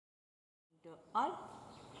To all,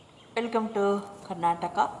 welcome to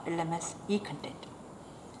Karnataka LMS E-Content.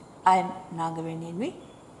 I am Nagavenyanvi,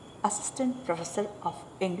 Assistant Professor of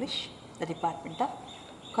English, the Department of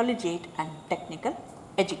Collegiate and Technical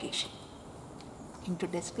Education. In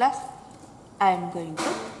today's class, I am going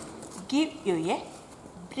to give you a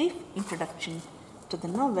brief introduction to the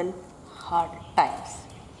novel Hard Times,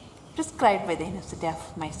 prescribed by the University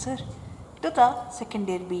of Mysore to the second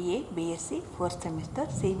year BA, BSc, fourth semester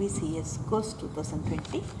CBCS course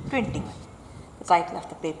 2020-21. The title of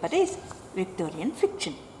the paper is Victorian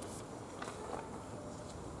Fiction.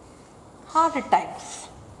 Hard Times.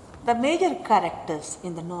 The major characters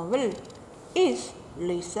in the novel is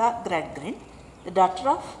Louisa Gradgrind, the daughter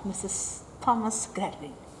of Mrs. Thomas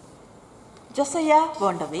Gradgrind, Josiah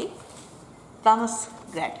Bondaway, Thomas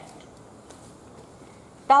Gradgrind,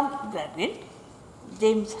 Tom Gradgrind,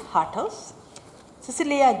 James Harthouse,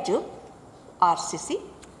 Cecilia Job, RCC,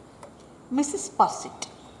 Mrs. Parsit.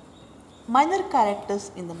 Minor characters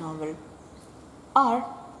in the novel are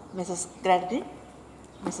Mrs. Gradgrind,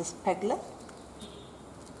 Mrs. Pegler,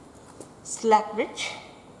 Slackbridge,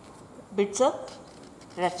 Bitzer,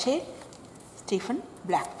 Rachel, Stephen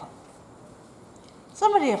Blackburn.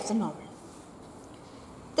 Summary of the novel.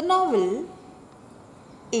 The novel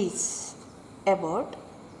is about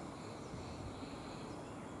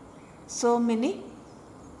so many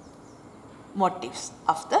motives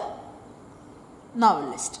of the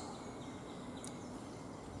novelist.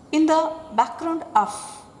 In the background of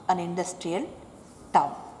an industrial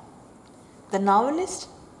town, the novelist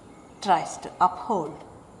tries to uphold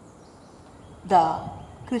the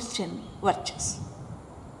Christian virtues.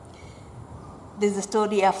 This is the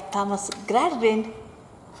story of Thomas Gradgrind,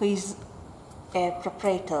 who is the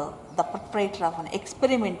proprietor of an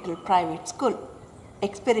experimental private school.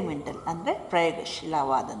 Experimental ಅಂದರೆ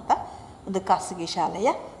ಪ್ರಯೋಗಶೀಲವಾದಂಥ ಒಂದು ಖಾಸಗಿ ಶಾಲೆಯ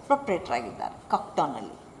proprietor ಆಗಿದ್ದಾರೆ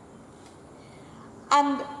ಕಾಕ್ಟೌನಲ್ಲಿ.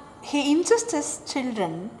 And he ಇನ್ಸಿಸ್ಟ್ಸ್ his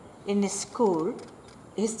children in his school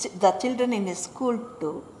the children in his school to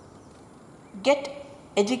get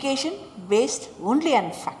education based only on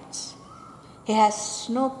facts. He has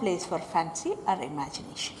no place for fancy or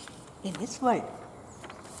imagination in his world.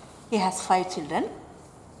 He has 5 children,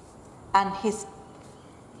 and his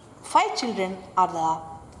 5 children are the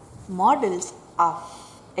models of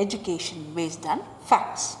education based on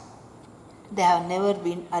facts. They have never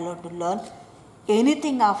been allowed to learn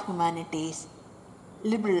anything of humanities,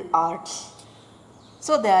 liberal arts,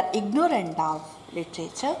 so they are ignorant of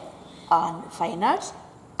literature and fine arts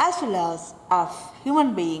as well as of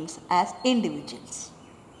human beings as individuals.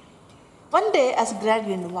 One day, as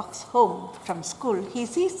Gradgrind walks home from school, he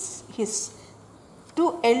sees his 2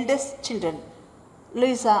 eldest children,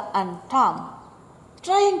 Louisa and Tom,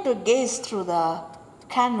 trying to gaze through the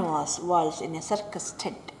canvas walls in a circus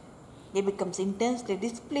tent. He becomes intensely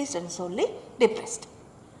displeased and sorely depressed.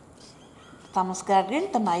 Thomas Gradgrind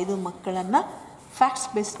ತನ್ನ 5 ಮಕ್ಕಳನ್ನು facts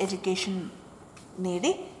based education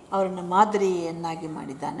ನೀಡಿ ಅವರನ್ನು ಮಾದರಿಯನ್ನಾಗಿ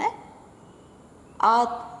ಮಾಡಿದ್ದಾನೆ.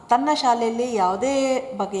 ತನ್ನ ಶಾಲೆಯಲ್ಲಿ ಯಾವುದೇ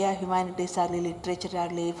ಬಗೆಯ humanities ಆಗಲಿ, ಲಿಟ್ರೇಚರ್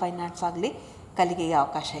ಆಗಲಿ, ಫೈನ್ ಆರ್ಟ್ಸ್ ಆಗಲಿ ಕಲಿಕೆಗೆ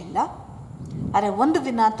ಅವಕಾಶ ಇಲ್ಲ. ಆದರೆ ಒಂದು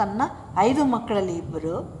ದಿನ ತನ್ನ 5 ಮಕ್ಕಳಲ್ಲಿ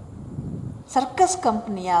ಇಬ್ಬರು ಸರ್ಕಸ್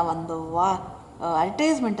ಕಂಪ್ನಿಯ ಒಂದು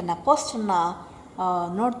ಅಡ್ವರ್ಟೈಸ್ಮೆಂಟನ್ನು, ಪೋಸ್ಟನ್ನು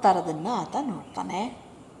ನೋಡ್ತಾ ಇರೋದನ್ನು ಆತ ನೋಡ್ತಾನೆ.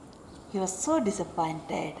 He was so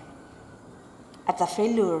disappointed at the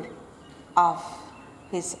failure of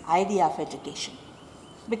his idea of education,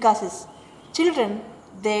 because his children,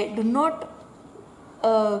 they do not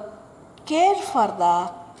care for the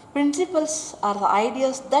principles or the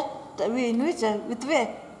ideas that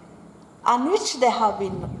on which they have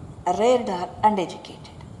been reared and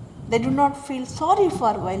educated. They do not feel sorry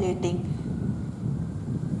for violating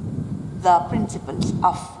the principles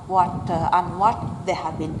of what they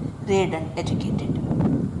have been reared and educated.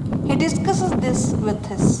 He discusses this with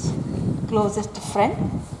his closest friend,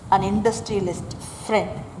 an industrialist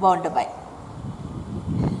friend, Bondaway.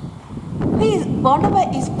 Bondaway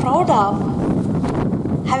is proud of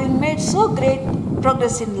having made so great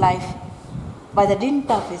progress in life by the dint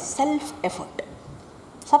of his self-effort.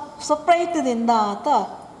 ಸ್ವಪ್ರಯತ್ನದಿಂದ ಆತ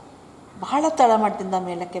ಬಹಳ ತಳಮಟ್ಟದಿಂದ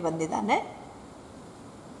ಮೇಲಕ್ಕೆ ಬಂದಿದ್ದಾನೆ.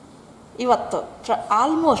 ಇವತ್ತು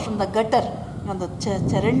almost ಒಂದು gutter, ಒಂದು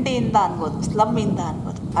ಚರಂಡಿಯಿಂದ ಅನ್ಬೋದು, ಸ್ಲಮ್ಮಿಂದ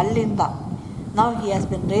ಅನ್ಬೋದು, ಅಲ್ಲಿಂದ ನಾವು he has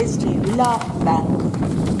been raise to villa bank,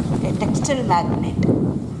 A textile magnet,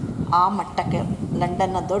 ಆ ಮಟ್ಟಕ್ಕೆ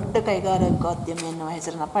ಲಂಡನ್ನ ದೊಡ್ಡ ಕೈಗಾರಿಕೋದ್ಯಮಿ ಎನ್ನುವ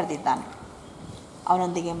ಹೆಸರನ್ನು ಪಡೆದಿದ್ದಾನೆ.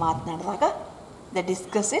 ಅವನೊಂದಿಗೆ ಮಾತನಾಡಿದಾಗ they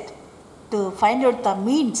discuss it to find out the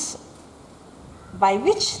means by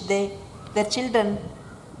which their children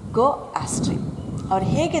go astray. ಅವ್ರು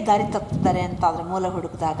ಹೇಗೆ ದಾರಿ ತಪ್ಪಿದ್ದಾರೆ ಅಂತ ಅದರ ಮೂಲ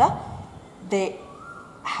ಹುಡುಕಿದಾಗ they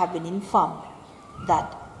have been informed that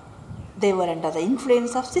they were under the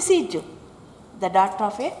influence of Sisiju, the daughter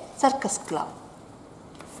of a circus clown.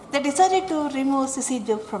 They decided to remove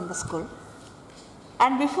Sisiju from the school,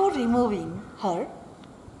 and before removing her,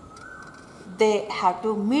 they have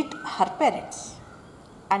to meet her parents,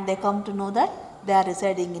 and they come to know that they are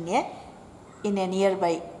residing in a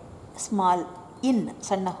nearby small inn,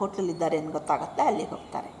 ಸಣ್ಣ hotel ಇದ್ದಾರೆ ಅಂತ ಗೊತ್ತಾಗುತ್ತೆ. ಅಲ್ಲಿಗೆ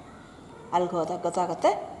ಹೋಗ್ತಾರೆ. ಅಲ್ಲಿಗೆ ಹೋದಾಗ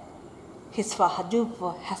ಗೊತ್ತಾಗುತ್ತೆ his Hajub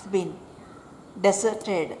has been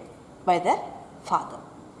deserted by the father,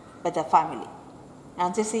 by the family.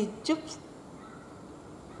 And Sisiju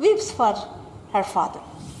weeps for her father,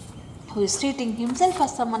 who is treating himself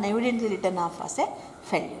as someone evidently written off as a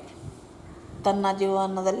failure. ತನ್ನ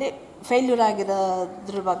ಜೀವನದಲ್ಲಿ ಫೇಲ್ಯೂರ್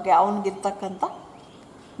ಆಗಿರೋದ್ರ ಬಗ್ಗೆ ಅವನಿಗಿರ್ತಕ್ಕಂಥ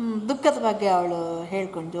ದುಃಖದ ಬಗ್ಗೆ ಅವಳು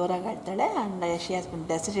ಹೇಳ್ಕೊಂಡು ಜೋರಾಗಿ ಹೇಳ್ತಾಳೆ. And she has been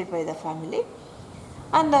ಡೆಸಿಡೆಡ್ by the family.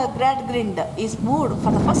 And Gradgrind is moved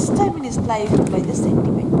for the first time in his life by this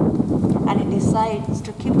sentiment, and he decides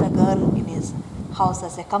to keep the girl in his house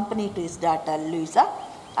as a company to his daughter Louisa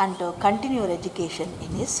and to continue her education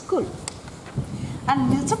in his school. And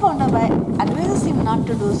Mr. Bondabai advises him not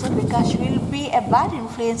to do so because she will be a bad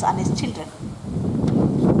influence on his children.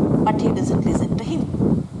 But he doesn't listen to him.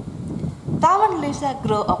 Tom and Louisa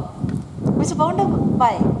grow up. Mr.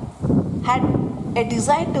 Bondabai had a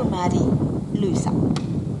desire to marry Louisa.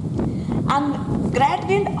 And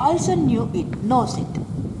Gradgrind also knows it.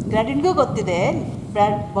 Gradgrind ಗೊತ್ತಿದೆ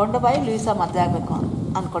Bondabai Louisa ಮದುವೆ ಆಗಬೇಕು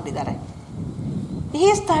ಅಂದ್ಕೊಂಡಿದ್ದಾರೆ. He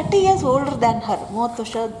is 30 years older than her. 30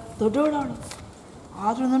 ವರ್ಷ ದೊಡ್ಡವಳು.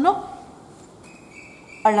 ಆದ್ರೂ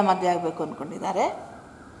ಅವಳ ಮದುವೆ ಆಗಬೇಕು ಅಂದ್ಕೊಂಡಿದ್ದಾರೆ.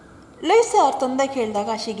 Louisa ಅವ್ರ ತಂದೆ ಕೇಳಿದಾಗ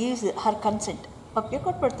ಶಿ ಗಿವ್ಸ್ ಹರ್ ಕನ್ಸೆಂಟ್, ಒಪ್ಪಿಗೆ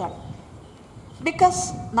ಕೊಟ್ಬಿಡ್ತಾಳೆ.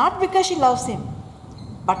 Not because she loves him,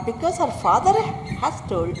 but because her father has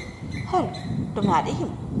told her to marry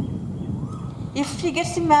him. If she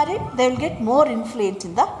gets him married, they will get more influence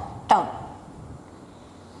in the town.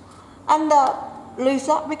 And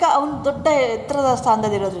Louisa because ಅವನು ದೊಡ್ಡ ಎತ್ತರದ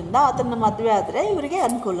ಸ್ಥಾನದಲ್ಲಿರೋದ್ರಿಂದ ಅದನ್ನು ಮದುವೆ ಆದರೆ ಇವರಿಗೆ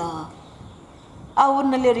ಅನುಕೂಲ, ಆ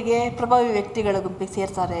ಊರಿನಲ್ಲಿ ಅವರಿಗೆ ಪ್ರಭಾವಿ ವ್ಯಕ್ತಿಗಳ ಗುಂಪಿಗೆ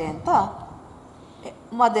ಸೇರ್ತಾರೆ ಅಂತ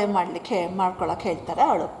ಮದುವೆ ಮಾಡ್ಕೊಳ್ಳೋಕೆ ಹೇಳ್ತಾರೆ.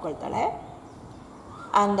 ಅವಳು ಒಪ್ಕೊಳ್ತಾಳೆ.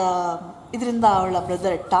 ಆ್ಯಂಡ್ ಇದರಿಂದ ಅವಳ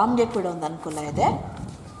ಬ್ರದರ್ ಟಾಮ್ಗೆ ಕೂಡ ಒಂದು ಅನುಕೂಲ ಇದೆ.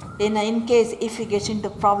 In case if he gets in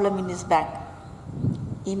to problem in his bank,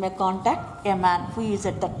 he may contact a man who is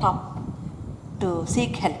at the top to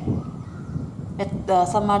seek help.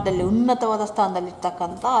 ಸಮಾಜದಲ್ಲಿ ಉನ್ನತವಾದ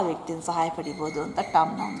ಸ್ಥಾನದಲ್ಲಿರ್ತಕ್ಕಂಥ ಆ ವ್ಯಕ್ತಿನ ಸಹಾಯ ಪಡಿಬೋದು ಅಂತ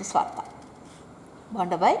ಟಾಮ್ನ ಒಂದು ಸ್ವಾರ್ಥ.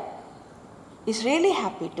 Bondabai is really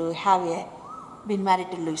happy to have been married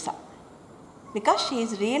to Louisa because she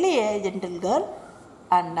is really a gentle girl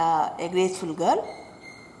and a graceful girl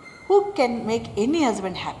who can make any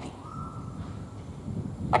husband happy.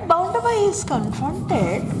 But Bondabai is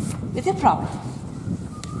confronted with a problem.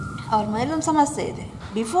 ಅವ್ರ ಮನೇಲಿ ಒಂದು ಸಮಸ್ಯೆ ಇದೆ.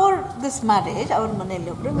 Before this marriage ಅವ್ರ ಮನೆಯಲ್ಲಿ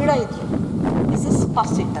ಒಬ್ಬರು widow ಇದ್ರು, Mrs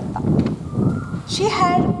ಪಾಸ್ಟಿಟ್ ಅಂತ. She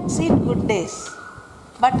had seen good days,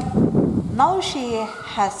 but now she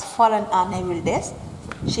has fallen on evil days.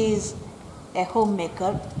 She is A home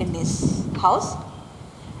maker in his house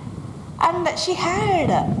and she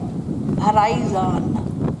had her eyes on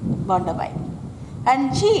Bondabai, and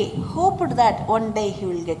she hoped that one day he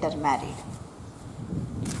will get her married.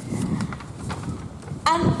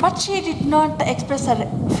 But she did not express her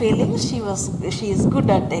feelings. She is good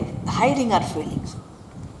at hiding her feelings.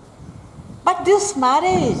 But this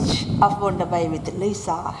marriage of Bondabai with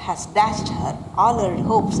Louisa has dashed her all her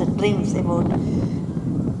hopes and dreams about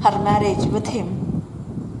her marriage with him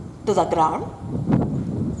to the ground,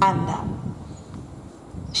 and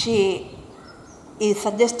she is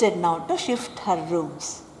suggested now to shift her rooms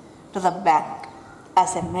to the back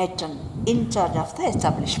as a matron in charge of the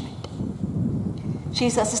establishment. She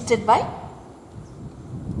is assisted by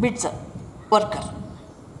Bitzer, worker.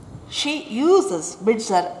 She uses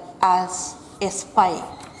Bitzer as a spy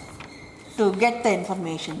to get the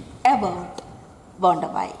information about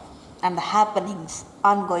Bondabai and the happenings,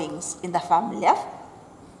 ongoings in the family of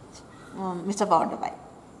Mr. Bondabai.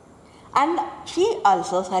 And she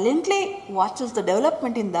also silently watches the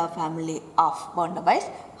development in the family of Bondabai's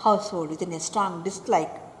household within a strong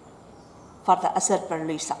dislike for the usurper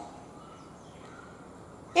Louisa.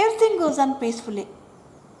 Everything goes on peacefully,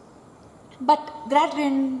 but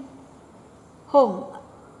Gradgrind home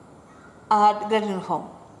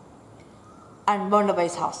and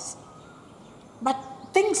Bondabai's house. But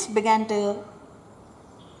things began to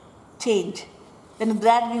change when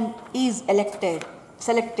Gradgrind is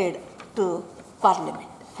selected to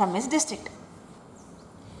Parliament from his district.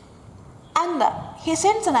 And he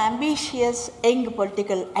sends an ambitious young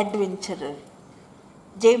political adventurer,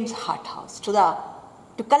 James Harthouse,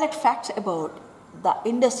 to collect facts about the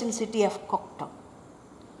industrial city of Cocktown.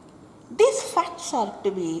 facts are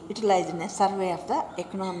to be utilized in a survey of the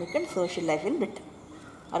economic and social life in Britain.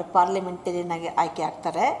 ಅವರು ಪಾರ್ಲಿಮೆಂಟರಿಯನ್ನಾಗಿ ಆಯ್ಕೆ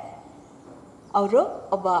ಆಗ್ತಾರೆ. ಅವರು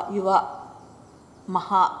ಒಬ್ಬ ಯುವ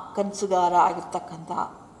ಮಹಾ ಕನಸುಗಾರ ಆಗಿರ್ತಕ್ಕಂಥ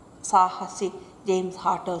ಸಾಹಸಿ James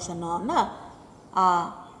ಹಾರ್ಟರ್ಸ್ ಅನ್ನೋನ್ನ ಆ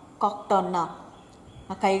ಕಾಕ್ಟೌನ್ನ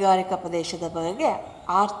ಕೈಗಾರಿಕಾ ಪ್ರದೇಶದ ಬಗ್ಗೆ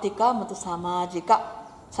ಆರ್ಥಿಕ ಮತ್ತು ಸಾಮಾಜಿಕ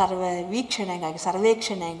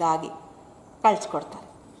ಸರ್ವೇಕ್ಷಣೆಗಾಗಿ ಕಳಿಸ್ಕೊಡ್ತಾರೆ.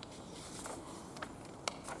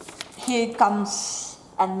 He comes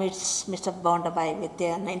and meets Mr. Bounderby with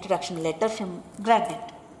an introduction letter from graduate.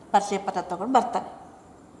 ಪರಿಚಯ ಪತ್ರ ತಗೊಂಡು ಬರ್ತಾನೆ.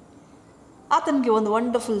 ಆತನಿಗೆ ಒಂದು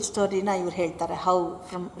ವಂಡರ್ಫುಲ್ ಸ್ಟೋರಿನ ಇವ್ರು ಹೇಳ್ತಾರೆ. How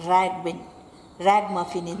from rag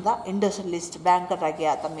ಮಫಿನಿಂದ industrialist banker ಆಗಿ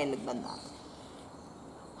ಆತ ಮೇಲಿಗೆ ಬಂದ.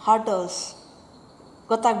 ಹಾರ್ಟರ್ಸ್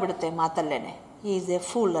ಗೊತ್ತಾಗ್ಬಿಡುತ್ತೆ ಮಾತಲ್ಲೇ ಹಿ ಈಸ್ ಎ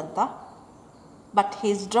ಫೂಲ್ ಅಂತ. But he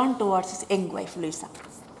is drawn towards his Young wife Louisa.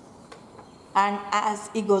 And as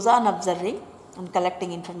he goes on observing and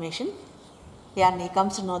collecting information, and he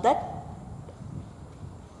comes to know that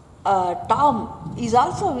Tom is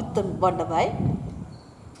also with Bounderby.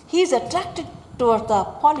 He is attracted towards the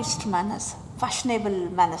polished manners, fashionable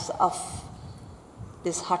manners of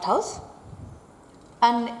this hothouse,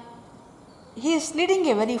 and he is leading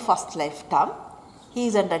a very fast life. Tom, he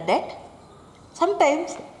is under debt.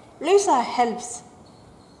 Sometimes Louisa helps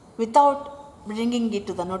without bringing it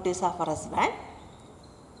to the notice of her husband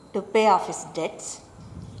to pay off his debts.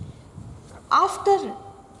 After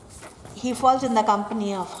he falls in the company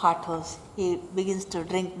of Harthouse, he begins to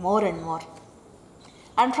drink more and more.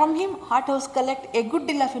 And from him, Harthouse collect a good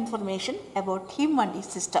deal of information about him and his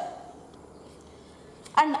sister.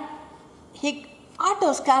 And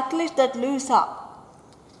Harthouse calculates that Louisa,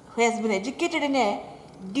 who has been educated in a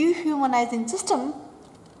dehumanizing system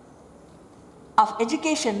of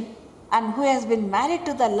education and who has been married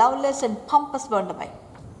to the loveless and pompous Bounderby,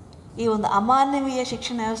 ಈ ಒಂದು ಅಮಾನವೀಯ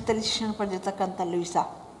ಶಿಕ್ಷಣ ವ್ಯವಸ್ಥೆಯಲ್ಲಿ ಶಿಕ್ಷಣ ಪಡೆದಿರ್ತಕ್ಕಂಥ Louisa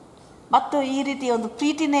ಮತ್ತು ಈ ರೀತಿ ಒಂದು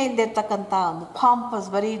ಪ್ರೀತಿನೇ ಇಲ್ಲದಿರ್ತಕ್ಕಂಥ ಒಂದು ಪಾಂಪಸ್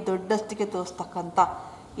ಬರೀ ದೊಡ್ಡಸ್ತಿಗೆ ತೋರಿಸ್ತಕ್ಕಂಥ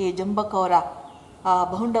ಈ ಜಂಬಕವರ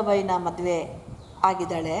ಬೌಂಡಬೈನ ಮದುವೆ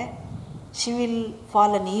ಆಗಿದ್ದಾಳೆ. She will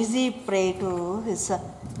fall an easy pray to his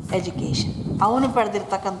education. ಅವನು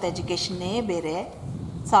ಪಡೆದಿರ್ತಕ್ಕಂಥ ಎಜುಕೇಷನ್ನೇ ಬೇರೆ,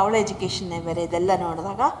 ಸೊ ಅವಳ ಎಜುಕೇಷನ್ನೇ ಬೇರೆ. ಇದೆಲ್ಲ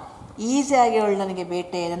ನೋಡಿದಾಗ ಈಸಿಯಾಗಿ ಅವಳು ನನಗೆ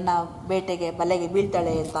ನನ್ನ ಬೇಟೆಗೆ ಬಲೆಗೆ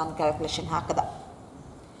ಬೀಳ್ತಾಳೆ ಅಂತ ಅವ್ನು ಕ್ಯಾಲ್ಕುಲೇಷನ್ ಹಾಕದ.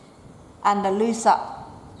 And Louisa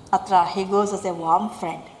atra he goes as a warm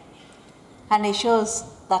friend, and he shows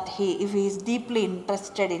that if he is deeply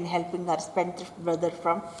interested in helping her spendthrift brother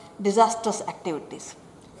from disastrous activities,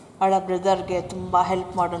 ಅವಳ ಬ್ರದರ್ಗೆ ತುಂಬ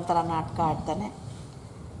ಹೆಲ್ಪ್ ಮಾಡೋಂಥ ನಾಟಕ ಆಡ್ತಾನೆ.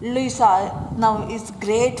 Louisa now feels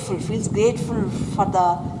grateful for the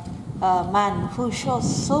man who shows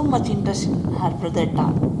so much interest in her brother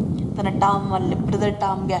Tom. ತನ್ನ ಟಾಮಲ್ಲಿ brother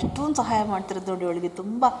ಟಾಮ್ಗೆ ಅಷ್ಟೊಂದು ಸಹಾಯ ಮಾಡ್ತಿರೋದು ನೋಡಿ ಅವಳಿಗೆ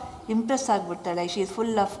ತುಂಬ Impress ಆಗಿಬಿಡ್ತಾಳೆ. She is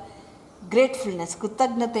full of gratefulness,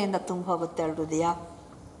 ಕೃತಜ್ಞತೆಯಿಂದ ತುಂಬ ಹೋಗುತ್ತೆ ಅವಳ ಹೃದಯ.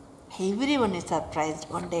 Everyone is surprised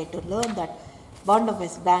one day to learn that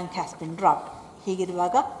Bounderby's bank has been robbed.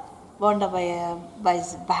 ಹೀಗಿರುವಾಗ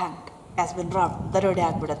Bounderby's bank has been robbed, ದರೋಡೆ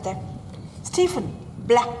ಆಗಿಬಿಡುತ್ತೆ. ಸ್ಟೀಫನ್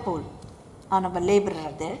ಬ್ಲ್ಯಾಕ್ಪೂಲ್, ಅವನೊಬ್ಬ ಲೇಬರರ್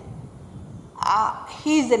ಅದೇ.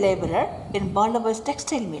 He is A labourer in Bounderby's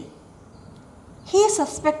textile mill. He is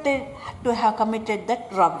suspected to have committed that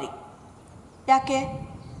robbery. ಯಾಕೆ?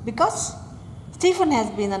 Because Stephen has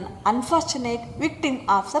been an unfortunate victim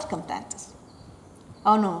of circumstances.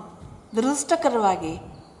 ಅವನು ದುರದೃಷ್ಟಕರವಾಗಿ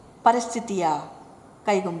ಪರಿಸ್ಥಿತಿಯ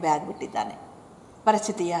ಕೈಗೊಂಬೆ ಆಗಿಬಿಟ್ಟಿದ್ದಾನೆ.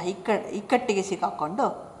 ಪರಿಸ್ಥಿತಿಯ ಇಕ್ಕಟ್ಟಿಗೆ ಸಿಕ್ಕಾಕೊಂಡು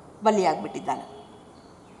ಬಲಿಯಾಗಿಬಿಟ್ಟಿದ್ದಾನೆ.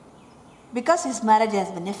 Because his marriage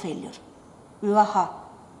has been A failure. ವಿವಾಹ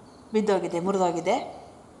ಬಿದ್ದೋಗಿದೆ, ಮುರಿದೋಗಿದೆ.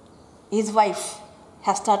 His wife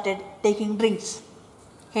has started taking drinks.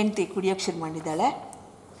 ಹೆಂಡತಿ ಕುಡಿಯೋಕ್ಕೆ ಶುರು ಮಾಡಿದ್ದಾಳೆ.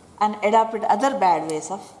 And adopted other bad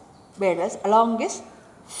ways along his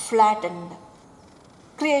flat and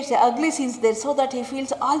creates ugly scenes there so that he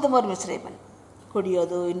feels all the more miserable.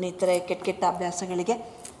 ಕುಡಿಯೋದು ಇನ್ನಿತರೆ ಕೆಟ್ಟ ಅಭ್ಯಾಸಗಳಿಗೆ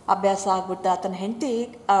ಅಭ್ಯಾಸ ಆಗ್ಬಿಟ್ಟು ಆತನ ಹೆಂಡತಿ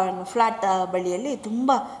ಫ್ಲ್ಯಾಟ್ ಬಳಿಯಲ್ಲಿ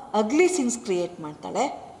ತುಂಬ ಅಗ್ಲಿ ಸೀನ್ಸ್ ಕ್ರಿಯೇಟ್ ಮಾಡ್ತಾಳೆ.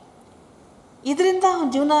 ಇದರಿಂದ ಅವನ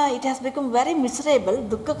ಜೀವನ it has become very miserable,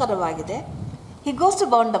 ದುಃಖಕರವಾಗಿದೆ. He goes to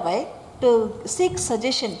Bounderby to seek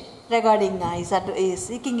suggestion regarding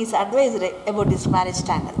seeking his advice about his marriage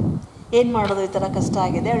ಸ್ಟ್ಯಾಂಡಲ್. ಏನು ಮಾಡೋದು, ಈ ಥರ ಕಷ್ಟ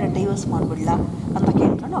ಆಗಿದೆ, ಅವಳು ಡೈವರ್ಸ್ ಮಾಡಿಬಿಡಲ ಅಂತ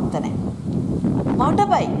ಕೇಳ್ಕೊಂಡು ಹೋಗ್ತಾನೆ.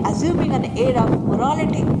 Bounderby, assuming an aid of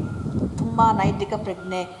morality, ತುಂಬ ನೈತಿಕ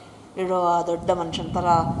ಪ್ರಜ್ಞೆ ಇರೋ ದೊಡ್ಡ ಮನುಷ್ಯನ ಥರ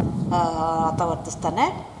ಆತ ವರ್ತಿಸ್ತಾನೆ.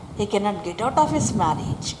 He cannot get out of his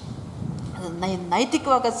marriage.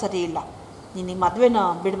 ನೈತಿಕವಾಗಿ ಸರಿ ಇಲ್ಲ, ನೀನು ಈ ಮದುವೆನ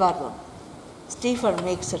ಬಿಡಬಾರ್ದು. Stephen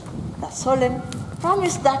makes the ಸೋಲೆನ್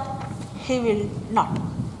promise that he will not.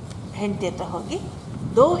 ಹೆಂಡತಿ ಹತ್ರ ಹೋಗಿ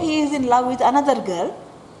ದೋ he is in love with another girl,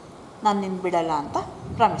 ನಾನು ನಿನ್ನ ಬಿಡಲ್ಲ ಅಂತ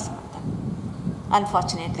ಪ್ರಾಮಿಸ್ ಮಾಡ್ತಾನೆ.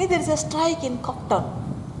 Unfortunately there is a strike in Cox Town.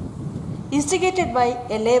 instigated by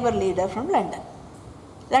a labor leader from London.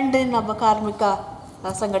 London ಒಬ್ಬ ಕಾರ್ಮಿಕ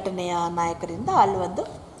ಸಂಘಟನೆಯ ನಾಯಕರಿಂದ ಅಲ್ಲಿ ಒಂದು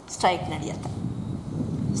ಸ್ಟ್ರೈಕ್ ನಡೆಯುತ್ತೆ.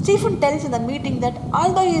 Stephen tells in the meeting that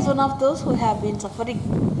although he is one of those who have been suffering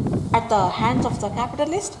at the hands of the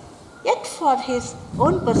capitalist, yet for his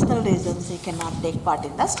own personal reasons he cannot take part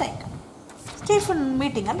in the strike. Stephen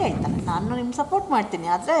ಮೀಟಿಂಗಲ್ಲಿ ಹೇಳ್ತಾನೆ, ನಾನು ನಿಮ್ಗೆ support ಮಾಡ್ತೀನಿ,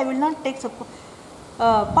 ಆದರೆ I will not take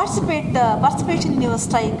participation in your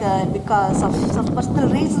strike because of some personal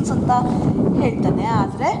reasons ಅಂತ ಹೇಳ್ತಾನೆ.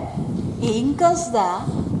 ಆದರೆ ಈ ಇನ್ಕರ್ಸ್ the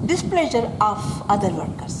ಡಿಸ್ಪ್ಲೇಜರ್ of other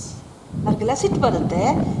workers, ಅವ್ರಿಗೆಲ್ಲ ಸಿಟ್ಟು ಬರುತ್ತೆ.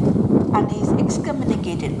 ಆ್ಯಂಡ್ ಈಸ್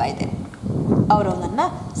ಎಕ್ಸ್ಕಮ್ಯುನಿಕೇಟೆಡ್ ಬೈ ದೆಮ್, ಅವರು ಅವನನ್ನು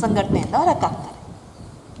ಸಂಘಟನೆಯಿಂದ ಹೊರಕ್ಕಾಗ್ತಾರೆ.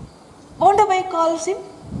 ಬೌಂಡಬೈ calls him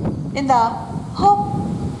in the hope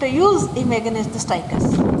to use him against the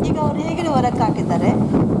strikers. ಈಗ ಅವ್ರು ಹೇಗೆ ಹೊರಕ್ಕೆ ಹಾಕಿದ್ದಾರೆ,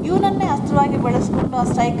 ಇವನನ್ನೇ ಅಸ್ತ್ರವಾಗಿ ಬಳಸ್ಕೊಂಡು ಆ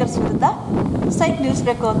ಸ್ಟ್ರೈಕರ್ಸ್ ವಿರುದ್ಧ ಸ್ಟ್ರೈಕ್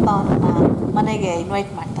ನಿಲ್ಲಿಸಬೇಕು ಅಂತ ಅವನನ್ನ ಮನೆಗೆ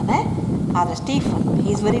ಇನ್ವೈಟ್ ಮಾಡ್ತಾನೆ. ಆದರೆ Stephen he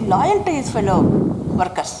is very loyal to his fellow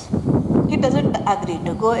workers. He doesn't agree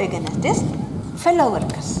to go against his fellow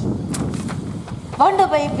workers.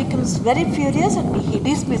 Vanderbilt becomes very furious and he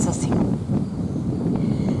dismisses him.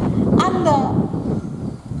 And the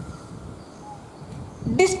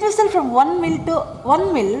dismissal from one mill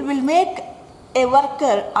will make a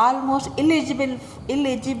worker almost ineligible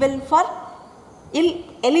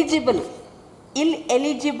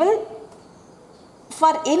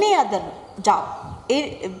for any other job,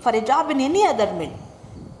 for a job in any other mill.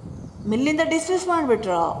 ಮಿಲ್ಲಿಂದ dismiss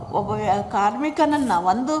ಮಾಡಿಬಿಟ್ರು ಒಬ್ಬ ಕಾರ್ಮಿಕನನ್ನು.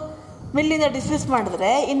 ಒಂದು ಮಿಲ್ಲಿಂದ dismiss ಮಾಡಿದ್ರೆ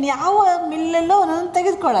ಇನ್ಯಾವ ಮಿಲ್ಲಲ್ಲೂ ಅವನನ್ನು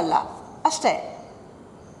ತೆಗೆದುಕೊಳ್ಳಲ್ಲ ಅಷ್ಟೇ.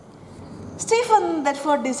 Stephen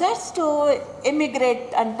ದಟ್ಫೋರ್ decides to ಎಮಿಗ್ರೇಟ್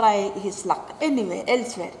and try his luck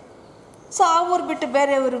elsewhere. So ಆ ಊರು ಬಿಟ್ಟು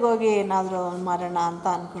ಬೇರೆ ಊರಿಗೆ ಹೋಗಿ ಏನಾದರೂ ಮಾಡೋಣ ಅಂತ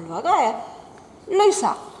ಅಂದ್ಕೊಳ್ಳುವಾಗ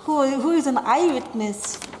Louisa who is an eye witness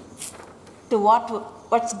to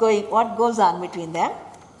what goes on between them.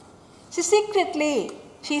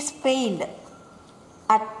 she is pained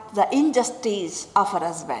at the injustice of her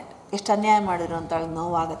husband. ಎಷ್ಟು ಅನ್ಯಾಯ ಮಾಡಿದ್ರು ಅಂತ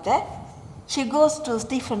ನೋವಾಗುತ್ತೆ. She goes to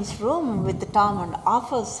Stephen's room with Tom and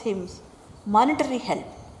offers him monetary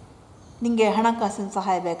help. ನಿಮಗೆ ಹಣಕಾಸಿನ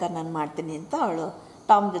ಸಹಾಯ ಬೇಕಾದ್ರೆ ನಾನು ಮಾಡ್ತೀನಿ ಅಂತ ಅವಳು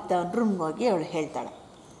ಟಾಮ್ ಜೊತೆ ಅವ್ನ ರೂಮ್ಗೆ ಹೋಗಿ ಅವಳು ಹೇಳ್ತಾಳೆ.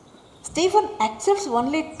 Stephen accepts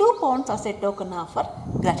only 2 pounds as A token of our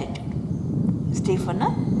gratitude. Stephen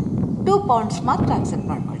 2 pounds ಮಾತ್ರ ಆಕ್ಸೆಪ್ಟ್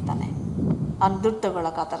ಮಾಡ್ಕೊಳ್ತಾನೆ. ಅವ್ನು ದುಡ್ಡು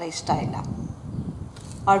ತೊಗೊಳಕ್ಕೆ ಆ ಥರ ಇಷ್ಟ ಇಲ್ಲ.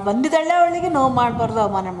 ಅವಳು ಬಂದಿದ್ದಾಳೆ, ಅವಳಿಗೆ ನೋವು ಮಾಡಬಾರ್ದು,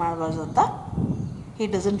 ಅವಮಾನ ಮಾಡಬಾರ್ದು ಅಂತ. He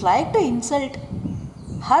doesn't like to insult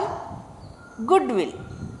her goodwill.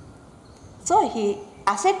 So he,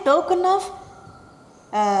 as a token of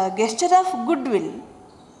gesture of goodwill,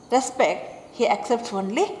 respect, he accepts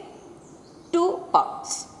only 2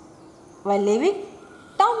 pounds. While leaving,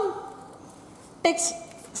 Tom takes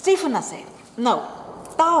Stephen aside. Now,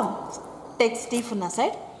 Tom takes Stephen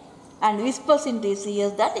aside and whispers into his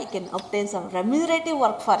ears that he can obtain some remunerative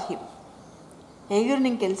work for him. ಹೇಗಿರು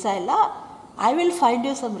ನಿಂಗೆ ಕೆಲಸ ಇಲ್ಲ, I will find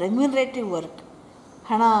you some remunerative work,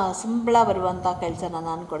 ಹಣ ಸಂಬಳ ಬರುವಂಥ ಕೆಲಸನ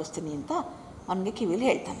ನಾನು ಕೊಡಿಸ್ತೀನಿ ಅಂತ ಅವನಿಗೆ ಕಿವಿಲಿ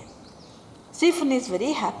ಹೇಳ್ತಾನೆ. Stephen is very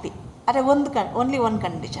happy. ಆದರೆ only one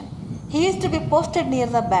condition, he is to B posted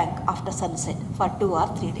near the bank after sunset for 2 or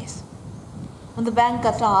 3 days. ಒಂದು ಬ್ಯಾಂಕ್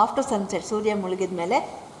ಹತ್ರ ಆಫ್ಟರ್ ಸನ್ಸೆಟ್, ಸೂರ್ಯ ಮುಳುಗಿದ ಮೇಲೆ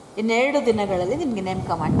 2 ದಿನಗಳಲ್ಲಿ ನಿಮಗೆ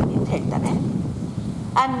ನೇಮಕ ಮಾಡ್ತೀನಿ ಅಂತ ಹೇಳ್ತಾನೆ.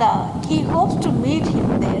 And he hopes to meet him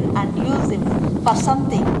there and use him for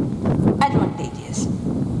something advantageous.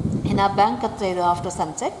 ಇನ್ನು ಬ್ಯಾಂಕ್ ಹತ್ರ ಇರೋ ಆಫ್ಟರ್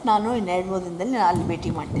ಸನ್ಸೆಟ್ ನಾನು 2-3 ದಿನದಲ್ಲಿ ನಾನು ಅಲ್ಲಿ ಭೇಟಿ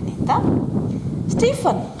ಮಾಡ್ತೀನಿ ಅಂತ.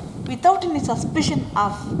 Stephen without any suspicion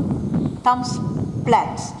of Toms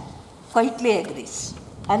plans quietly agrees.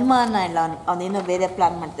 ಅನುಮಾನ ಇಲ್ಲ, ಅವನೇನೋ ಬೇರೆ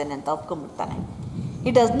ಪ್ಲ್ಯಾನ್ ಮಾಡ್ತಾನೆ ಅಂತ ಒಪ್ಕೊಂಡ್ಬಿಡ್ತಾನೆ.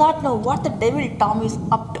 he does not know what the devil Tom is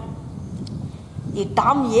up to. ಈ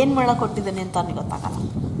ಟಾಮ್ ಏನು ಮಾಡೋಕ್ಕೆ ಕೊಟ್ಟಿದ್ದಾನೆ ಅಂತ ಅವನಿಗೆ ಗೊತ್ತಾಗಲ್ಲ.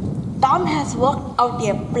 Tom has worked out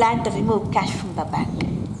a plan to remove cash from the bank.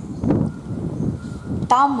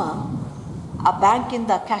 Tom ಆ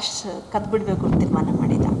ಬ್ಯಾಂಕಿಂದ ಕ್ಯಾಶ್ ಕದ್ಬಿಡಬೇಕು ಅಂತ ತೀರ್ಮಾನ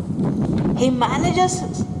ಮಾಡಿದ. He manages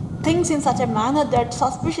things in such a manner that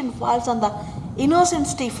suspicion falls on the innocent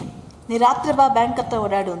Stephen. ನೀ ರಾತ್ರಿ ಬಾ ಬ್ಯಾಂಕ್ ಹತ್ರ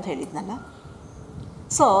ಓಡಾಡು ಅಂತ ಹೇಳಿದ್ನಲ್ಲ.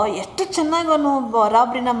 ಸೊ ಎಷ್ಟು ಚೆನ್ನಾಗಿ ಅವನು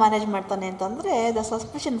ರಾಬ್ರಿನ ಮ್ಯಾನೇಜ್ ಮಾಡ್ತಾನೆ ಅಂತಂದರೆ the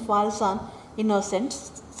suspicion falls on innocent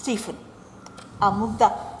Stephen. ಆ ಮುಗ್ಧ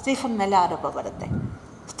ಸ್ಟೀಫನ್ ಮೇಲೆ ಆರೋಪ ಬರುತ್ತೆ.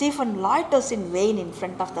 Stephen loiters in vain in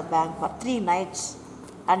front of the bank for 3 nights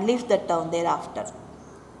and leaves the town thereafter.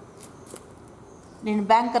 ನೀನು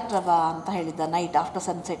ಬ್ಯಾಂಕ್ ಹತ್ರ ಬಾ ಅಂತ ಹೇಳಿದ್ದ ನೈಟ್ ಆಫ್ಟರ್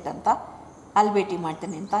ಸನ್ಸೆಟ್ ಅಂತ, ಅಲ್ಲಿ ಭೇಟಿ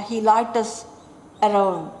ಮಾಡ್ತೀನಿ ಅಂತ. ಹಿ ಲಾಯ್ಟರ್ಸ್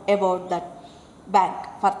around about that bank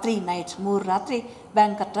for 3 nights, 3 ರಾತ್ರಿ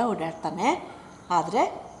ಬ್ಯಾಂಕ್ ಹತ್ರ ಓಡಾಡ್ತಾನೆ. ಆದರೆ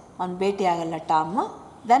ಅವ್ನು ಭೇಟಿ ಆಗಲ್ಲ Tom.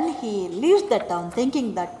 Then he leaves the town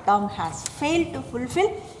thinking that Tom has failed to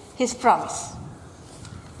fulfil his promise.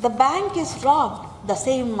 The bank is robbed the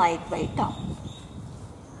same night by Tom.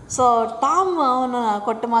 So Tom ಅವನು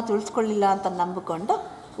ಕೊಟ್ಟ ಮಾತು ಉಳಿಸ್ಕೊಳ್ಳಿಲ್ಲ ಅಂತ ನಂಬಿಕೊಂಡು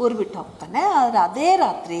ಊರು ಬಿಟ್ಟು ಹೋಗ್ತಾನೆ. ಆದರೆ ಅದೇ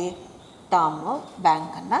ರಾತ್ರಿ ಟಾಮು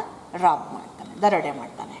ಬ್ಯಾಂಕನ್ನು ರಾಬ್ ಮಾಡ್ತಾನೆ, ದರೋಡೆ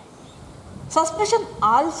ಮಾಡ್ತಾನೆ. Suspension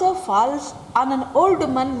also falls on an old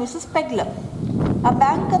woman Mrs ಪೆಗ್ಲರ್. ಆ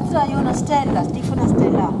ಬ್ಯಾಂಕ್ ಹತ್ರ ಇವನಷ್ಟೇ ಇಲ್ಲ, ಸ್ಟೀಫನ್ ಅಷ್ಟೇ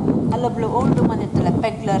ಇಲ್ಲ, ಅಲ್ಲೊಬ್ಳು ಓಲ್ಡ್ ವುಮನ್ ಇರ್ತಾಳೆ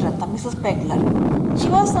ಪೆಗ್ಲರ್ ಅಂತ, Mrs ಪೆಗ್ಲರ್.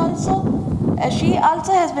 She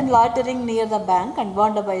also has been loitering near the bank and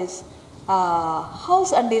Barnaby's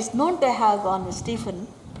house and is known to have gone with Stephen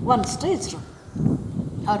once to his room.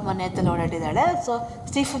 ಅವ್ರ ಮನೆ ಹತ್ರ ಓಡಾಡಿದ್ದಾಳೆ. ಸೊ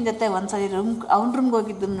ಸ್ಟೀಫನ್ ಜೊತೆ ಒಂದ್ಸರಿ ಅವ್ನ ರೂಮ್ಗೆ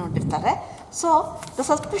ಹೋಗಿದ್ದನ್ನು ನೋಡಿರ್ತಾರೆ. So the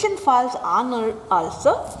suspicion falls on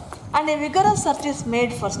also and A vigorous search is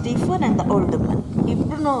made for Stephen and the old woman.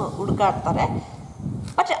 ಇಬ್ಬರೂ ಹುಡುಕಾಡ್ತಾರೆ,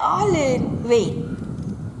 but all in vane.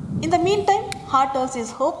 In the mean time ಹಾರ್ಟ್ಹೌಸ್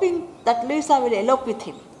is hoping that Louisa will ಎಲೋಪ್ with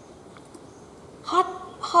him.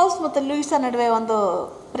 House ಮತ್ತು Louisa ನಡುವೆ ಒಂದು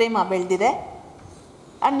ಪ್ರೇಮ ಬೆಳೆದಿದೆ.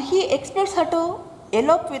 And he expects her to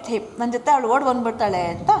ಎಲೋಪ್ with him. ನನ್ನ ಜೊತೆ ಅವಳು ಓಡ್ ಬಂದ್ಬಿಡ್ತಾಳೆ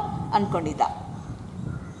ಅಂತ ಅಂದ್ಕೊಂಡಿದ್ದ.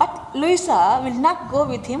 But Louisa will not go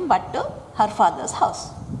with him but to her fathers house.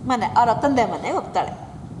 ಮನೆ, ಅವರ ತಂದೆ ಮನೆಗೆ ಹೋಗ್ತಾಳೆ.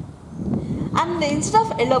 And instead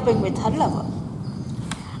of ಎಲೋಪಿಂಗ್ with her lover.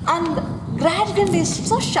 And Gradgrind is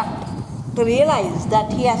so shocked to realize that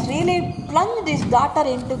he has really plunged his daughter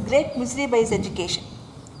into great misery by his education.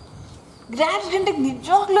 Gradgrindiಗೆ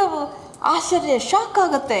ನಿಜವಾಗ್ಲೂ ಆಶ್ಚರ್ಯ, shock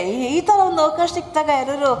ಆಗುತ್ತೆ. ಈ ಥರ ಒಂದು ಅವಕಾಶ ಸಿಕ್ಕಿದಾಗ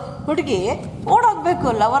ಯಾರು ಹುಡುಗಿ ಓಡೋಗ್ಬೇಕು,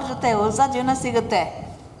 ಲವರ್ ಜೊತೆ ಹೊಸ ಜೀವನ ಸಿಗುತ್ತೆ,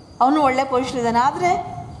 ಅವನು ಒಳ್ಳೆ ಪೊಸಿಷನ್ ಇದ್ದಾನೆ. ಆದರೆ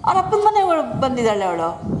ಅವ್ರ ಅಪ್ಪನ ಮನೆಗೆ ಬಂದಿದ್ದಾಳೆ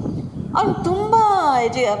ಅವಳು. ಅವ್ನು ತುಂಬ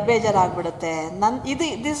ಬೇಜಾರಾಗ್ಬಿಡುತ್ತೆ.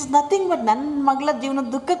 ದಿಸ್ ನಥಿಂಗ್ ಬಟ್ ನನ್ನ ಮಗಳ ಜೀವನದ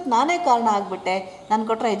ದುಃಖಕ್ಕೆ ನಾನೇ ಕಾರಣ ಆಗಿಬಿಟ್ಟೆ, ನಾನು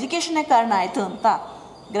ಕೊಟ್ಟರೆ ಎಜುಕೇಷನ್ನೇ ಕಾರಣ ಆಯಿತು ಅಂತ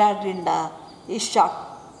ಗ್ರಾಡ್ರಿಂಡ is shock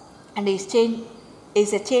and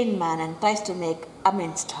is A change man and tries to make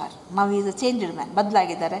ಅಮೆಂಡ್ಸ್ to her. ನಾವು ಈಸ್ ಎ ಚೇಂಜ್ಡ್ ಮ್ಯಾನ್,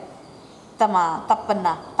 ಬದಲಾಗಿದ್ದಾರೆ.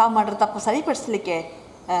 ತಾವು ಮಾಡಿರೋ ತಪ್ಪು ಸರಿಪಡಿಸ್ಲಿಕ್ಕೆ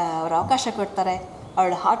ಅವರು ಅವಕಾಶ ಕೊಡ್ತಾರೆ.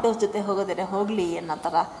 ಅವಳು ಹಾರ್ಟ್ ಹೌಸ್ ಜೊತೆ ಹೋಗೋದೇ ಹೋಗಲಿ ಅನ್ನೋ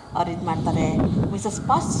ಥರ ಅವ್ರು ಇದು ಮಾಡ್ತಾರೆ. Mrs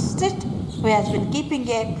ಪಾಸ್ಟ್ರಿಟ್ who has been keeping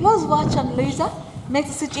a close watch on Louisa makes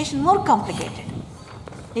the situation more complicated.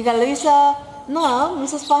 ಈಗ ಲೂಯಿಸಾನು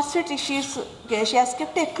Mrs ಪಾಸ್ಟ್ರಿಟ್ she has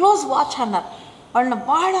kept a close watch on her. ಅವಳನ್ನ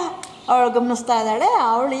ಭಾಳ ಗಮನಿಸ್ತಾ ಇದ್ದಾಳೆ.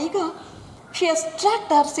 ಅವಳು ಈಗ she has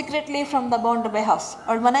tracked her secretly from the Barnaby house.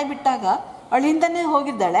 ಅವಳು ಮನೆ ಬಿಟ್ಟಾಗ ಅವಳು ಹಿಂದನೇ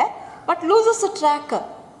ಹೋಗಿದ್ದಾಳೆ, but loses the track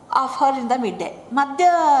of her in the midday. ಮಧ್ಯ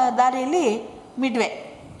ದಾರಿಯಲ್ಲಿ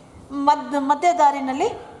ಮಧ್ಯ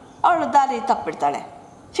ದಾರಿನಲ್ಲಿ ಅವಳು ದಾರಿ ತಪ್ಪಿಡ್ತಾಳೆ.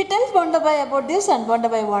 She tells Barnaby about this and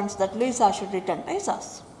Barnaby wants that Louisa should return to his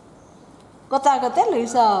house. ಗೊತ್ತಾಗುತ್ತೆ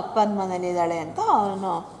ಲೂಯಿಸಾ ಅಪ್ಪನ ಮನೇಲಿದ್ದಾಳೆ ಅಂತ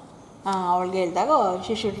ಅವನು ಅವಳಿಗೆ ಹೇಳಿದಾಗ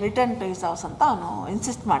she should return to his house ಅಂತ ಅವನು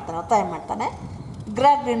ಇನ್ಸಿಸ್ಟ್ ಮಾಡ್ತಾನೆ, ಒತ್ತಾಯ ಮಾಡ್ತಾನೆ.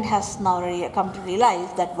 Gradgrind has now come to realize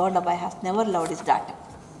that Barnaby has never loved his daughter.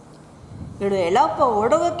 ಇವಳು ಎಲ್ಲಪ್ಪ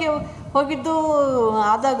ಓಡೋಗೋಕ್ಕೆ ಹೋಗಿದ್ದು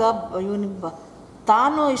ಆದಾಗ ಇವನಿಗೆ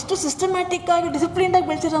ತಾನು ಇಷ್ಟು ಸಿಸ್ಟಮ್ಯಾಟಿಕ್ಕಾಗಿ ಡಿಸಿಪ್ಲಿನ್ಡಾಗಿ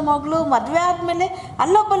ಬೆಳೆಸಿರೋ ಮಗಳು ಮದುವೆ ಆದಮೇಲೆ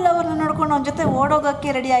ಅಲ್ಲೊಬ್ಬಲ್ಲವ್ರನ್ನ ನೋಡ್ಕೊಂಡು ಅವನ ಜೊತೆ ಓಡೋಗೋಕ್ಕೆ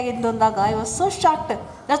ರೆಡಿಯಾಗಿದ್ದು ಅಂದಾಗ I was so shocked.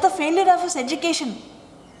 That's the failure of his education.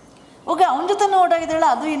 Okay, ಅವನ ಜೊತೆನೂ ಓಡೋಗಿದ್ದಾಳೆ,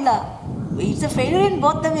 ಅದು ಇಲ್ಲ. It's A failure in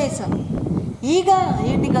both the ways. ಈಗ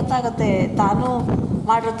ಇವನಿಗೆ ಗೊತ್ತಾಗುತ್ತೆ ತಾನು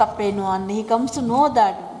ಮಾಡಿರೋ ತಪ್ಪೇನು. And he comes to know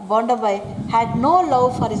that Barnaby had no love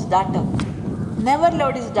for his daughter, never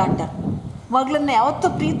loved his daughter. ಮಗಳನ್ನ ಯಾವತ್ತೂ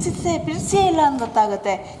ಪ್ರೀತಿಸೇ ಇಲ್ಲ ಅಂತ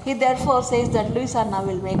ಗೊತ್ತಾಗುತ್ತೆ. ಹಿ therefore says that Louisa now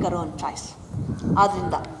will make Har own choice.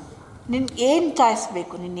 ಆದ್ದರಿಂದ ನಿನ್ಗೆ ಏನು ಚಾಯ್ಸ್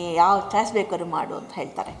ಬೇಕು, ನಿನ್ನೆ ಯಾವ ಚಾಯ್ಸ್ ಬೇಕಾದ್ರೂ ಮಾಡು ಅಂತ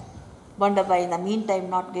ಹೇಳ್ತಾರೆ. Barnaby in the meantime,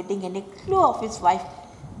 not getting any clue of his wife,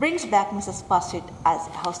 brings back Mrs. Parsett as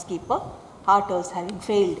a housekeeper, Harthouse having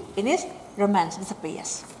failed in his romance with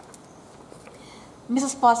P.S.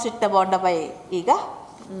 Mrs. Parsett Barnaby ಈಗ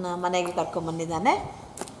ಮನೆಗೆ ಕರ್ಕೊಂಬಂದಿದ್ದಾನೆ.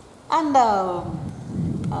 And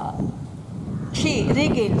she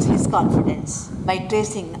regains his confidence by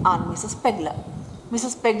tracing on Mrs. Pegler.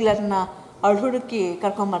 Mrs ಪೆಗ್ಲರ್ನ ಅವಳು ಹುಡುಕಿ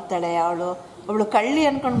ಕರ್ಕೊಂಬರ್ತಾಳೆ. ಅವಳು ಕಳ್ಳಿ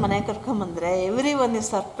ಅಂದ್ಕೊಂಡು ಮನೆಗೆ ಕರ್ಕೊಂಬಂದರೆ every one is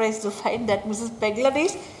surprise to find that Mrs ಪೆಗ್ಲರ್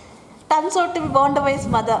is turns out to B Barnaby's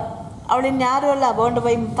mother. ಅವಳಿನ್ಯಾರೂ ಅಲ್ಲ,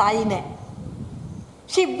 Barnaby ತಾಯಿನೇ.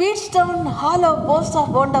 She beats down hollow boast of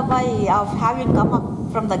Barnaby of having come up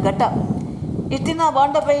from the gutter. ಇಷ್ಟು ದಿನ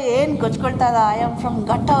Barnaby ಏನು ಕೊಚ್ಕೊಳ್ತಾ ಇದ್ದ, I am from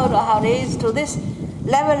gutter, I have raise to this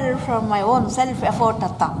level from my own self effort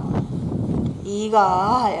ಅಂತ. ಈಗ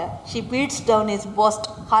she beats down is boast,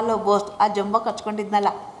 hollow boast, ಆ ಜಂಬ ಕಚ್ಕೊಂಡಿದ್ನಲ್ಲ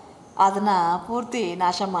ಅದನ್ನು ಪೂರ್ತಿ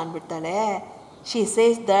ನಾಶ ಮಾಡಿಬಿಡ್ತಾಳೆ. She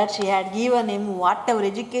says that she had given him what ever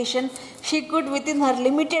education she could within Har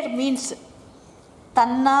limited means.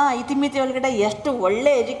 ತನ್ನ ಇತಿಮಿತಿ ಒಳಗಡೆ ಎಷ್ಟು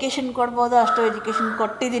ಒಳ್ಳೆ ಎಜುಕೇಷನ್ ಕೊಡ್ಬೋದು ಅಷ್ಟು ಎಜುಕೇಷನ್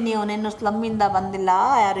ಕೊಟ್ಟಿದ್ದೀನಿ, ಅವನೇನು ಸ್ಲಮ್ಮಿಂದ ಬಂದಿಲ್ಲ,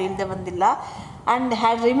 ಯಾರು ಇಲ್ಲದೆ ಬಂದಿಲ್ಲ. And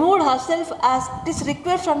had removed herself as it is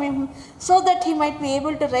required from him so that he might be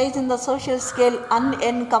able to rise in the social scale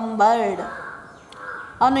unencumbered.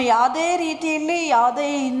 ಅವನು ಯಾವುದೇ ರೀತಿಯಲ್ಲಿ ಯಾವುದೇ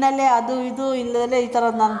ಹಿನ್ನೆಲೆ ಅದು ಇದು ಇಲ್ಲದಲೇ ಈ ಥರ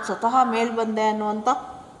ನಾನು ಸ್ವತಃ ಮೇಲೆ ಬಂದೆ ಅನ್ನುವಂಥ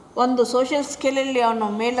ಒಂದು ಸೋಷಿಯಲ್ ಸ್ಕಿಲಲ್ಲಿ ಅವನು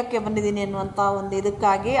ಮೇಲಕ್ಕೆ ಬಂದಿದ್ದೀನಿ ಅನ್ನುವಂಥ ಒಂದು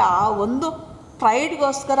ಇದಕ್ಕಾಗಿ ಆ ಒಂದು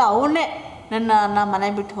ಪ್ರೈಡ್ಗೋಸ್ಕರ ಅವನೇ ನನ್ನ ಮನೆ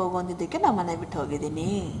ಬಿಟ್ಟು ಹೋಗುವಂದಿದ್ದಕ್ಕೆ ನಾನು ಮನೆ ಬಿಟ್ಟು ಹೋಗಿದ್ದೀನಿ.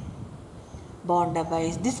 ಬಾಂಡಬೈ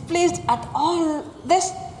is displaced at all this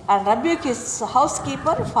and ರೆಬ್ಯೂಕ್ his house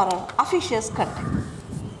keeper for ಅಫಿಷಿಯಸ್ content.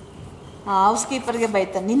 House ಕೀಪರ್ಗೆ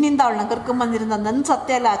ಬೈತಾನೆ, ನಿನ್ನಿಂದ ಅವಳನ್ನ ಕರ್ಕೊಂಬಂದಿರಿಂದ ನನ್ನ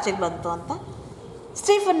ಸತ್ಯ ಎಲ್ಲ ಆಚೆಗೆ ಬಂತು ಅಂತ.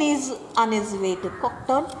 Stephen is on his way to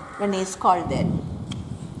Cox Town when is called there.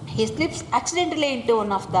 He slips accidentally into one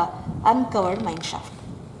of the uncovered mine shaft.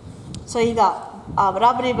 So ಈಗ ಆ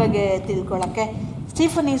ರಾಬರಿ ಬಗ್ಗೆ ತಿಳ್ಕೊಳ್ಳೋಕ್ಕೆ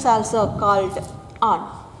Stephen is also called on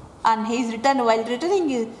and he is return while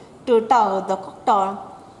returning to the Cox Town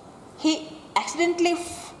he accidentally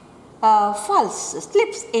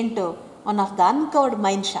slips into one of the uncovered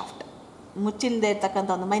mine shaft. ಮುಚ್ಚಿಲ್ಲದೆ ಇರ್ತಕ್ಕಂಥ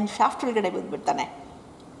ಒಂದು main shaft ಒಳಗಡೆ ಬಿದ್ದುಬಿಡ್ತಾನೆ.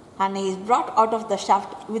 And he is brought out of the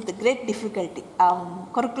shaft with great difficulty.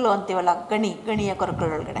 ಕೊರಕಲು ಅಂತೀವಲ್ಲ, ಗಣಿಯ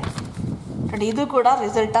ಕೊರಕಲು ಒಳಗಡೆ. ನೋಡಿ, ಇದು ಕೂಡ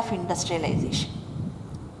result of industrialisation.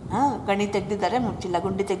 ಗಣಿ ತೆಗೆದಿದ್ದಾರೆ ಮುಚ್ಚಿಲ್ಲ,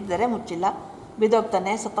 ಗುಂಡಿ ತೆಗೆದಿದ್ದಾರೆ ಮುಚ್ಚಿಲ್ಲ,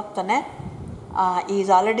 ಬಿದ್ದೋಗ್ತಾನೆ, ಸತ್ತೋಗ್ತಾನೆ.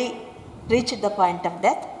 Is already reach the point of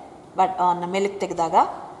death. But ಅವನ ಮೇಲಕ್ಕೆ ತೆಗೆದಾಗ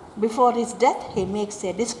before his death he makes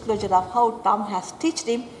A disclosure of how Tom has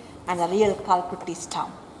ಟೀಚ್ಡ್ him and the real ಕಾಲ್ಪ್ರಿಟ್ is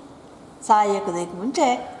Tom. ಸಾಯೋದಕ್ಕೆ ಮುಂಚೆ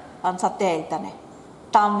ಅವನು ಸತ್ಯ ಹೇಳ್ತಾನೆ.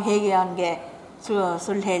 ಟಾಮ್ ಹೇಗೆ ಅವನಿಗೆ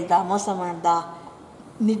ಸುಳ್ಳು ಹೇಳ್ದ, ಮೋಸ ಮಾಡ್ದ,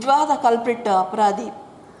 ನಿಜವಾದ ಕಲ್ಪ್ರಿಟ್ ಅಪರಾಧಿ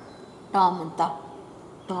ಟಾಮ್ ಅಂತ.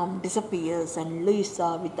 Tom disappears and Louisa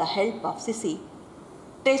with the help of CC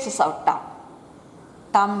traces out Tom.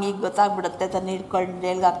 ಟಾಮ್ಗೆ ಈಗ ಗೊತ್ತಾಗ್ಬಿಡುತ್ತೆ ತನ್ನ ಹಿಡ್ಕೊಂಡು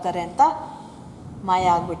ಜೈಲ್ಗಾಗ್ತಾರೆ ಅಂತ, ಮಾಯ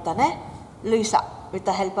ಆಗಿಬಿಡ್ತಾನೆ. Louisa with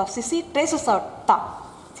the help of CC traces out Tom.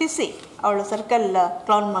 CC ಅವಳು ಸರ್ಕಲ್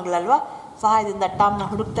ಕ್ಲೌನ್ ಮಗಳಲ್ವ, ಸಹಾಯದಿಂದ ಟಾಮ್ನ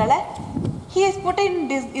ಹುಡುಕ್ತಾಳೆ. He is put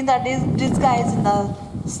in the disguise in the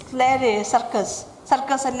ಸ್ಲೇರಿ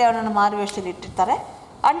ಸರ್ಕಸಲ್ಲಿ ಅವನನ್ನು ಮಾರುವೇಷದಲ್ಲಿ ಇಟ್ಟಿರ್ತಾರೆ.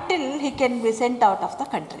 Until he can be scent out of the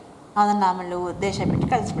country. ಅದನ್ನು ಆಮೇಲೆ ದೇಶ ಬಿಟ್ಟು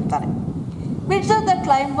ಕಳಿಸ್ಬಿಡ್ತಾರೆ. Mysore the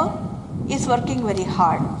climber is working very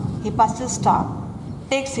hard. He passes Tom,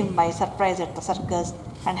 takes him by surprise at the circus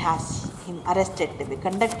and has him arrested to be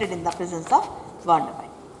conducted in the presence of Barnaby.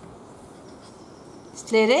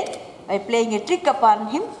 Slare, by playing a trick upon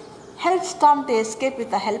him, helps Tom to escape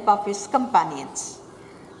with the help of his companions.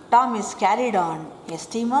 Tom is carried on a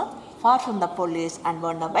steamer far from the police and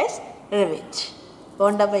Barnaby's revenge.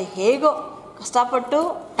 Barnaby ಹೇಗೋ ಕಷ್ಟಪಟ್ಟು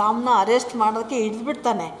ಟಾಮ್ನ arrest ಮಾಡೋದಕ್ಕೆ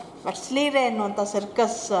ಹಿಡಿದ್ಬಿಡ್ತಾನೆ. But ಸ್ಲೀರೆ ಅನ್ನುವಂಥ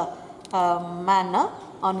circus man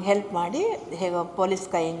ಅವ್ನಿಗೆ help ಮಾಡಿ ಹೇಗೋ police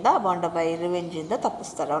ಕೈಯಿಂದ ಬಾಂಡಬೈ ರಿವೆಂಜಿಂದ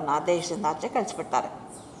ತಪ್ಪಿಸ್ತಾರೆ. ಅವನ ಆ ದೇಶದಿಂದ ಆಚೆ ಕಳಿಸ್ಬಿಡ್ತಾರೆ.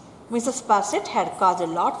 Mrs ಪಾಸೆಟ್ had cos A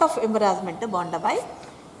lot of ಎಂಬರಾಸ್ಮೆಂಟ್ to ಬಾಂಡಬೈ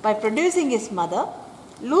by producing his mother,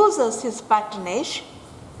 loses his patronage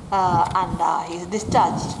and he is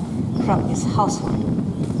discharged from his household.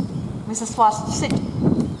 Mrs ಪಾಸೆಟ್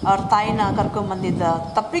ಅವ್ರ ತಾಯಿನ ಕರ್ಕೊಂಬಂದಿದ್ದ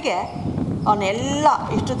ತಪ್ಪಿಗೆ ಅವನೆಲ್ಲ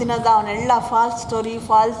ಇಷ್ಟು ದಿನದ ಅವನೆಲ್ಲ ಫಾಲ್ಸ್ ಸ್ಟೋರಿ,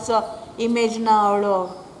 ಫಾಲ್ಸ್ ಇಮೇಜ್ನ ಅವಳು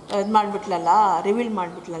ಇದು ಮಾಡಿಬಿಟ್ಲಲ್ಲ, ರಿವೀಲ್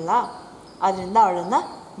ಮಾಡಿಬಿಟ್ಲಲ್ಲ, ಅದರಿಂದ ಅವಳನ್ನು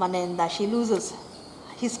ಮನೆಯಿಂದ she loses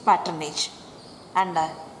his ಪ್ಯಾಟ್ರನೇಜ್ and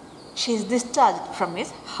she is discharge from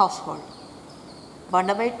his house hold.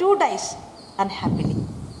 ಬಾಂಡಬೈ two dies ಅನ್ಹ್ಯಾಪಿಲಿ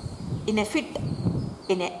in a fit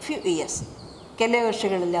in a few years. ಕೆಲವೇ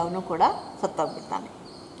ವರ್ಷಗಳಲ್ಲಿ ಅವನು ಕೂಡ ಸತ್ತೋಗ್ಬಿಡ್ತಾನೆ.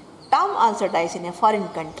 Tom also dies in a foreign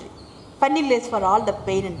country, penniless for all the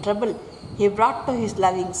pain and trouble he brought to his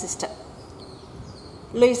loving sister.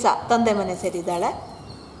 Louisa ತಂದೆ ಮನೆ ಸೇರಿದ್ದಾಳೆ.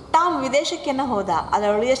 Tom ವಿದೇಶಕ್ಕೇನೋ ಹೋದ, ಆದರೆ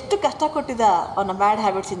ಅವಳು ಎಷ್ಟು ಕಷ್ಟ ಕೊಟ್ಟಿದ್ದ ಅವನ ಬ್ಯಾಡ್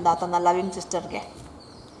ಹ್ಯಾಬಿಟ್ಸಿಂದ ತನ್ನ ಲವಿಂಗ್ ಸಿಸ್ಟರ್ಗೆ.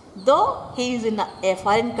 ದೋ he is in a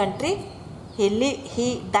foreign country, he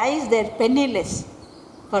dies there penniless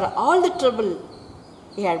for all the trouble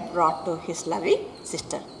he had brought to his loving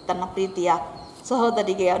sister. ತನ್ನ ಪ್ರೀತಿಯ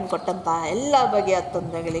ಸಹೋದರಿಗೆ ಅವನು ಕೊಟ್ಟಂಥ ಎಲ್ಲ ಬಗೆಯ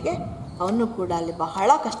ತೊಂದರೆಗಳಿಗೆ ಅವನು ಕೂಡ ಅಲ್ಲಿ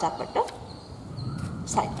ಬಹಳ ಕಷ್ಟಪಟ್ಟು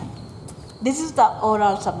ಸಾಯ್ತಾನೆ. This is the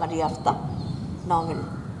overall summary of the novel.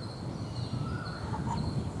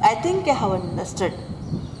 I think I have understood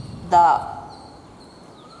the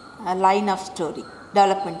line of story,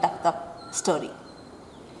 development of the story.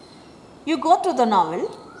 You go to the novel,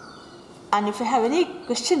 and if you have any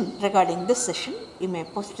question regarding this session, you may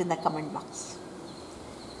post it in the comment box.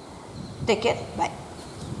 Take care. Bye.